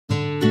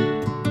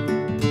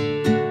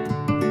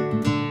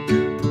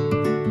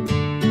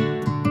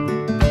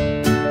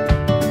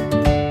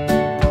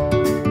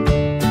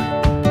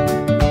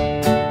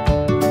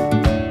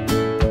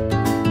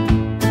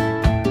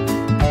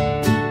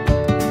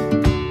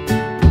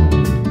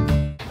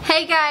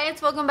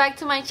welcome back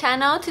to my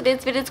channel.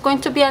 Today's video is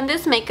going to be on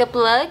this makeup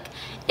look.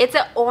 It's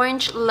an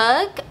orange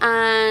look,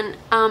 and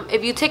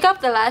if you take off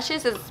the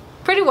lashes, it's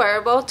pretty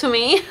wearable to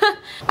me.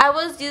 I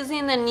was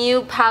using the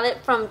new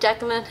palette from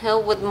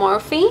Jaclyn with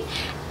Morphe,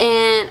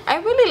 and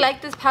I really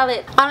like this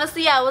palette.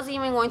 Honestly, I wasn't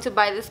even going to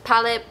buy this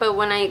palette, but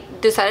when I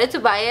decided to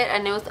buy it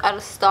and it was out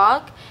of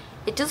stock,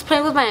 it just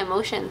played with my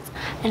emotions,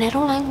 and I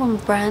don't like when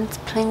brands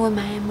play with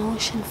my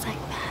emotions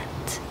like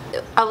that.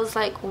 I was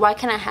like, why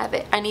can't I have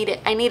it? I need it.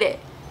 I need it.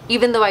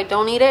 Even though I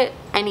don't need it,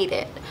 I need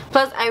it.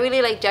 Plus, I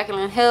really like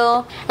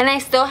Jaclyn, and I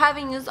still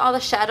haven't used all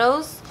the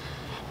shadows.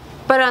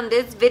 But on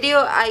this video,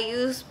 I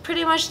used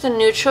pretty much the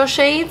neutral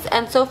shades,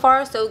 and so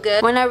far, so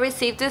good. When I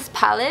received this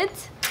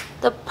palette,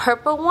 the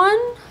purple one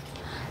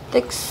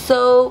looks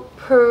so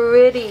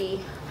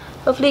pretty.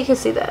 Hopefully you can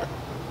see that.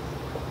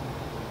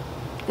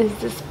 It's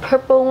this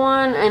purple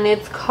one, and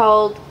it's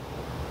called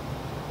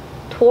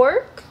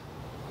Twerk.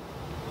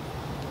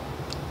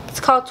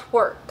 It's called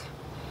Twerk.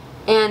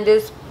 And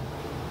this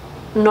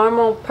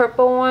normal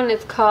purple one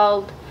is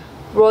called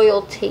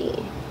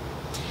Royalty.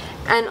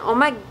 And oh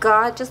my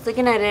god, just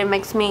looking at it, it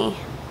makes me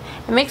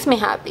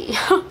happy.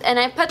 And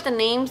I put the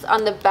names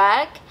on the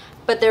back,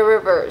 but they're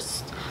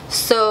reversed.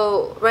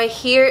 So right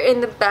here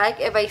in the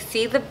back, if I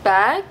see the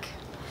back,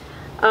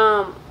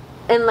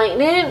 Enlight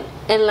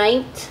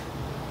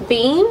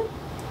Beam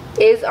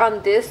is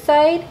on this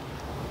side,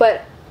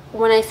 but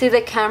when I see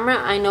the camera,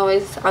 I know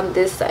it's on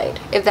this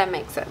side, if that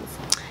makes sense.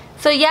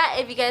 So yeah,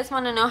 if you guys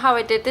want to know how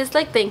I did this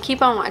look, then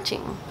keep on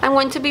watching. I'm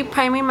going to be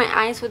priming my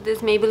eyes with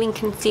this Maybelline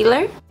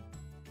concealer.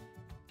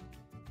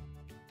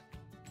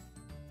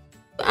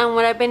 And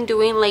what I've been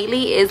doing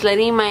lately is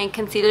letting my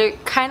concealer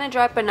kind of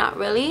dry, but not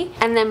really,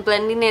 and then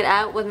blending it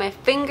out with my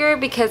finger,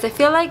 because I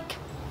feel like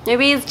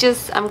maybe it's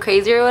just I'm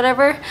crazy or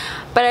whatever,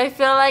 but I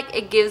feel like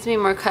it gives me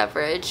more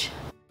coverage.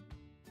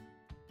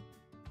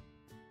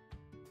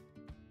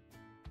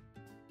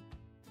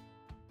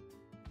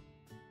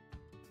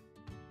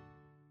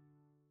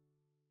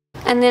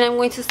 And then I'm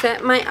going to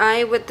set my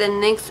eye with the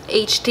NYX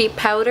HD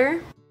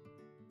powder.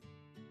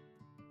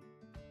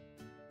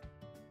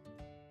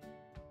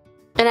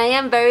 And I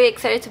am very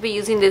excited to be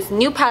using this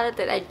new palette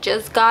that I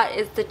just got.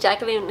 It's the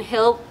Jaclyn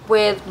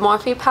with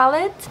Morphe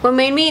palette. What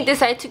made me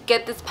decide to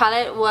get this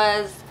palette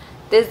was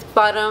this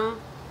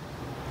bottom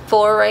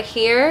 4 right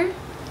here,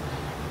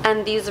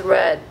 and these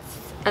reds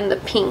and the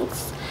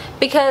pinks.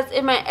 Because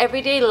in my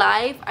everyday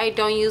life, I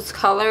don't use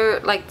color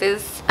like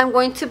this. I'm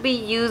going to be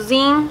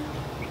using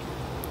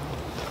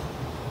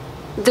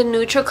the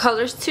neutral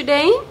colors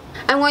today.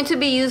 I'm going to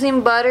be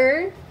using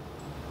Butter,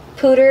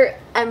 Pooter,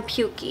 and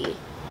Pukey.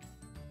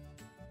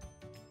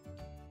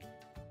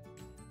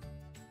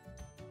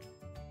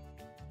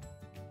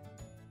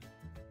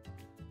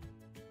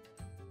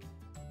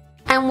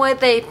 And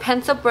with a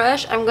pencil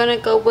brush, I'm going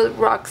to go with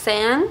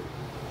Roxanne.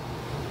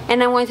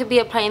 And I'm going to be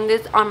applying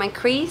this on my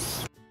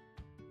crease.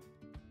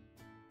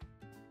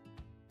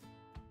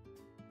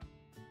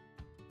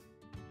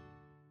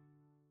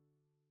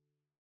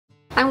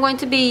 I'm going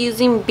to be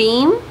using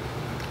Beam,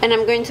 and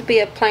I'm going to be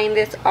applying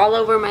this all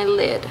over my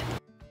lid.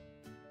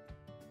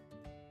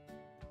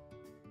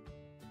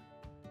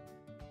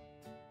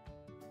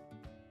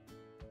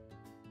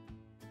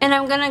 And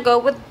I'm going to go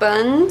with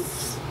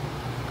Buns,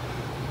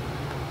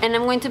 and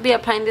I'm going to be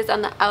applying this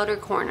on the outer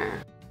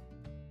corner.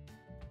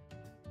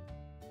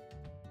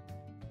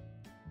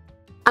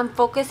 I'm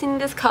focusing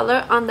this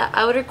color on the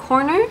outer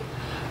corner,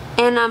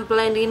 and I'm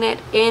blending it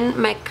in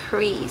my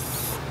crease.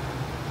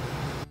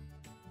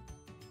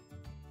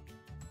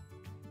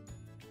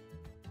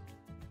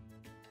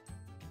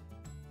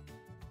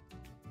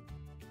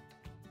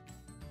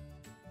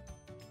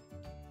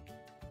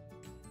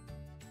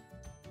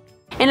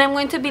 And I'm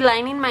going to be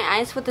lining my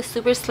eyes with the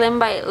Super Slim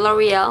by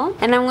L'Oreal.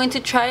 And I'm going to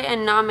try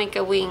and not make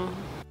a wing.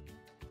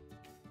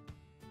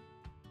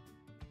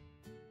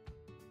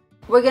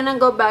 We're going to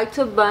go back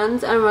to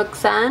Buns and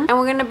Roxanne. And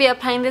we're going to be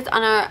applying this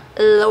on our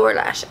lower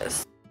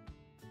lashes.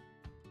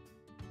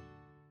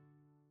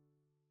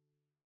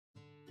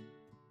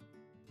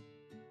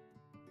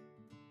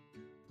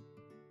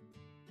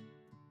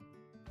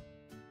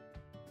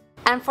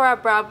 And for our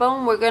brow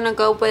bone, we're going to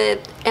go with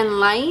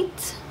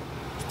Enlight.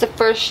 It's the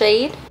first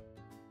shade.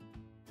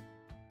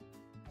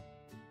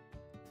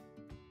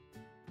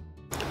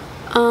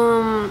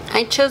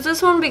 I chose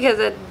this one because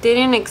I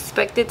didn't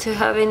expect it to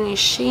have any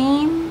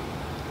sheen,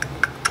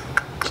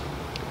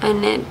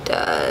 and it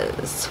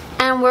does.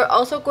 And we're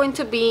also going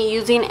to be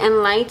using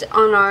Enlight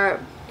on our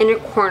inner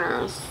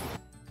corners.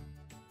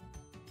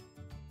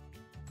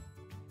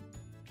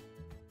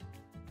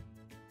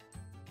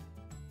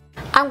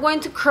 I'm going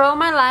to curl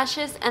my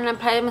lashes and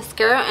apply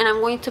mascara, and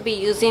I'm going to be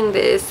using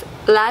this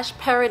Lash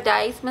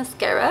Paradise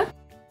mascara.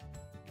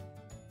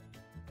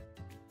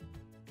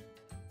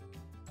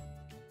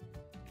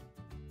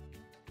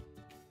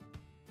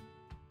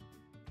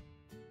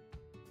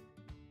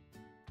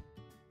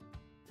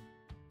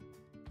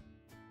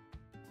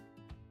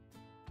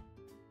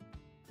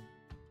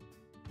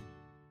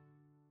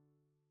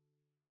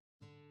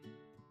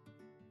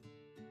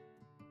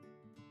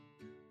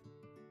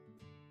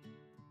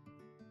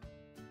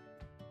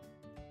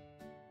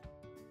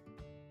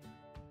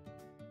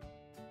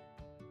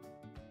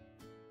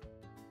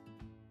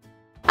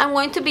 I'm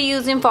going to be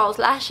using false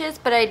lashes,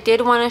 but I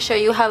did want to show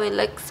you how it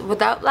looks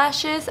without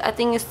lashes. I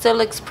think it still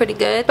looks pretty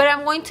good. But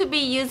I'm going to be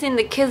using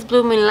the Kiss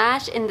Blooming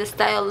Lash in the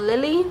style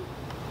Lily.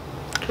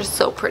 They're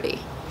so pretty.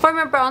 For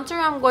my bronzer,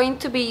 I'm going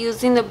to be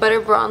using the Butter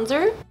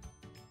Bronzer.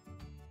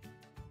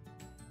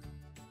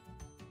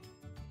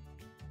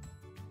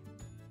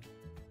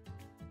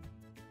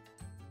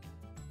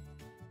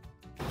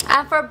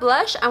 And for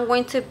blush, I'm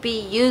going to be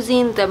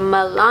using the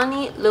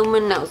Milani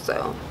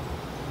Luminoso.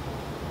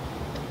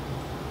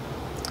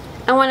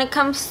 And when it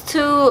comes to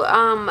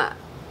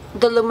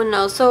the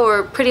Luminoso,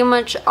 or pretty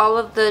much all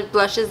of the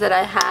blushes that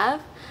I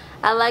have,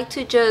 I like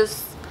to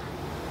just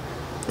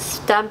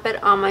stamp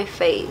it on my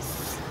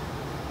face.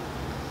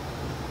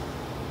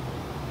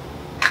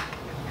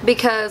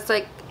 Because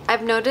like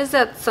I've noticed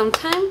that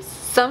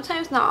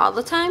sometimes not all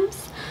the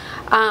times,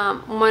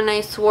 when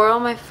I swirl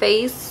my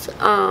face,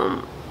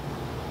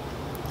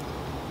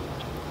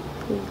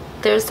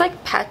 there's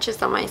like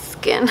patches on my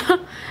skin.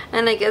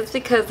 And I guess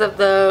because of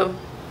the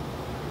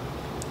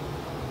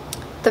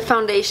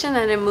foundation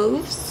that it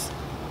moves.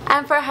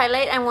 And for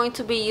highlight, I'm going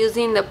to be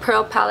using the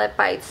Pearl Palette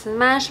by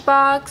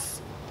Smashbox.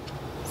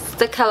 It's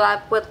the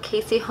collab with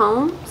Casey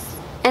Holmes.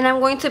 And I'm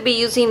going to be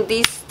using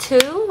these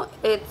two.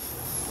 I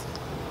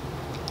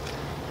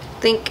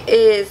think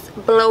is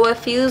Blow a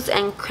Fuse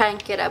and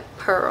Crank It Up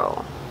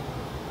Pearl.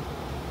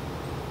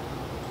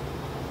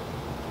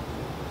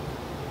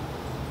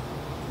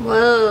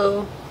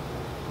 Whoa.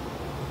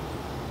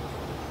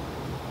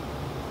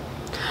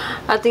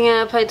 I think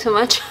I applied too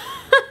much.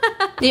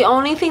 The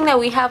only thing that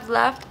we have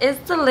left is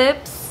the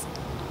lips.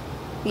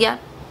 Yeah.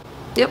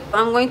 Yep.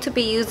 I'm going to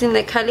be using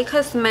the Kylie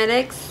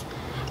Cosmetics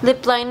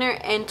lip liner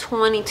in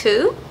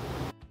 22.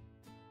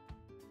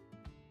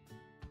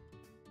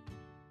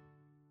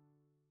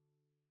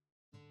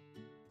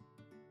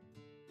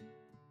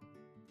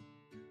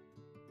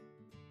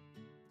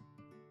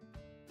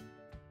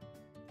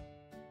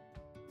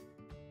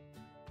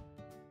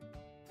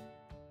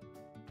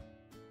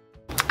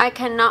 I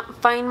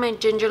cannot find my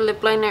ginger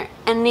lip liner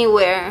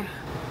anywhere.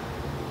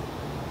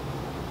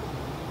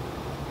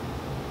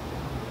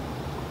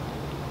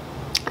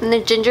 And the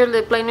ginger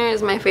lip liner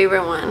is my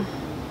favorite one.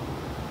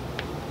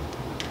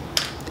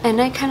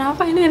 And I cannot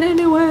find it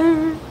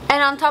anywhere.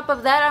 And on top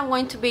of that, I'm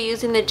going to be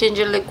using the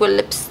ginger liquid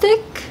lipstick.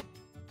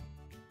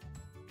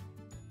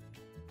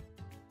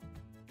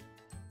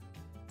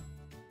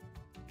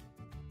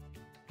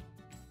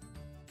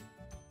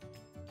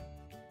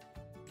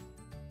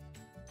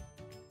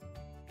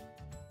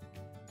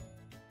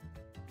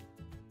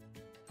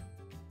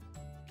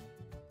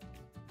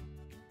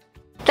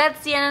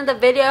 That's the end of the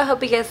video. I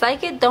hope you guys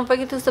like it. Don't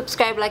forget to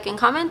subscribe, like, and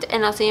comment.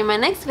 And I'll see you in my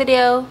next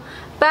video.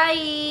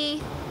 Bye!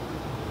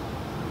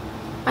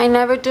 I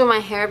never do my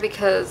hair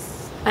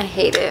because I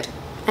hate it.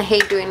 I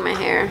hate doing my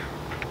hair.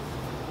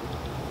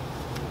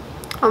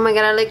 Oh my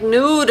god, I look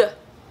nude.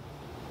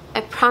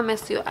 I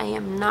promise you, I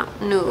am not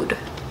nude.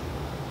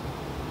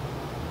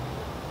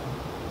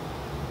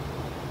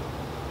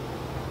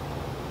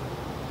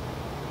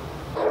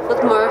 With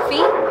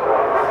Morphe.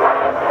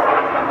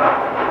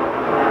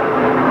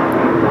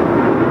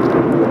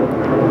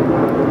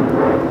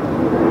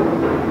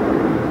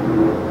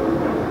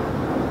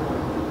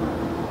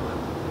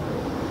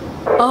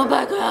 Oh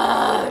my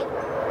god.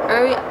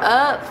 Hurry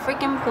up,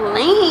 freaking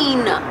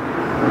plane.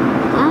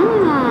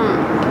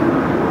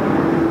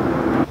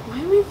 Why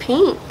am I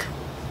pink?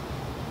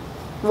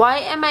 Why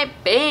am I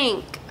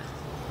pink?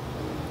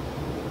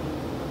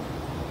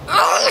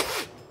 Ugh.